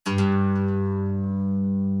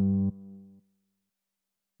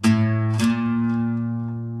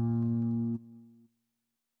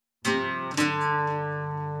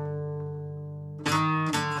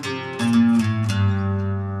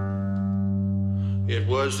It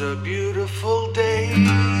was a beautiful day.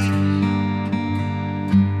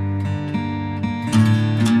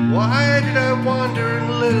 Why did I wander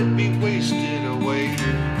and let it be wasted away?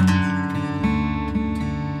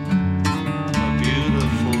 A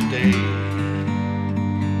beautiful day,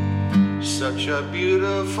 such a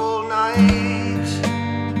beautiful night.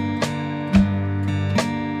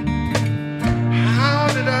 How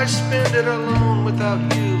did I spend it alone without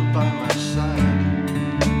you by my side?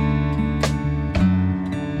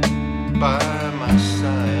 By my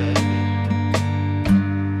side.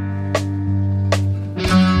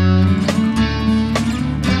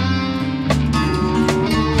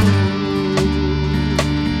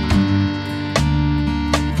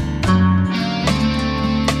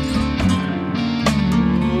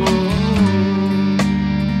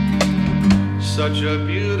 Such a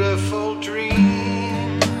beautiful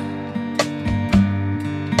dream.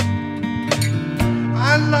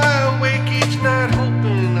 I lie awake each night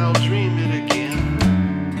hoping I'll dream it again.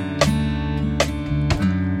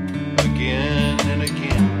 Again and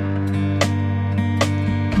again.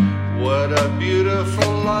 What a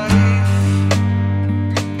beautiful life.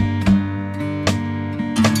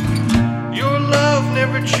 Your love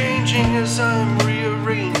never changing as I'm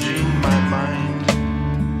rearranging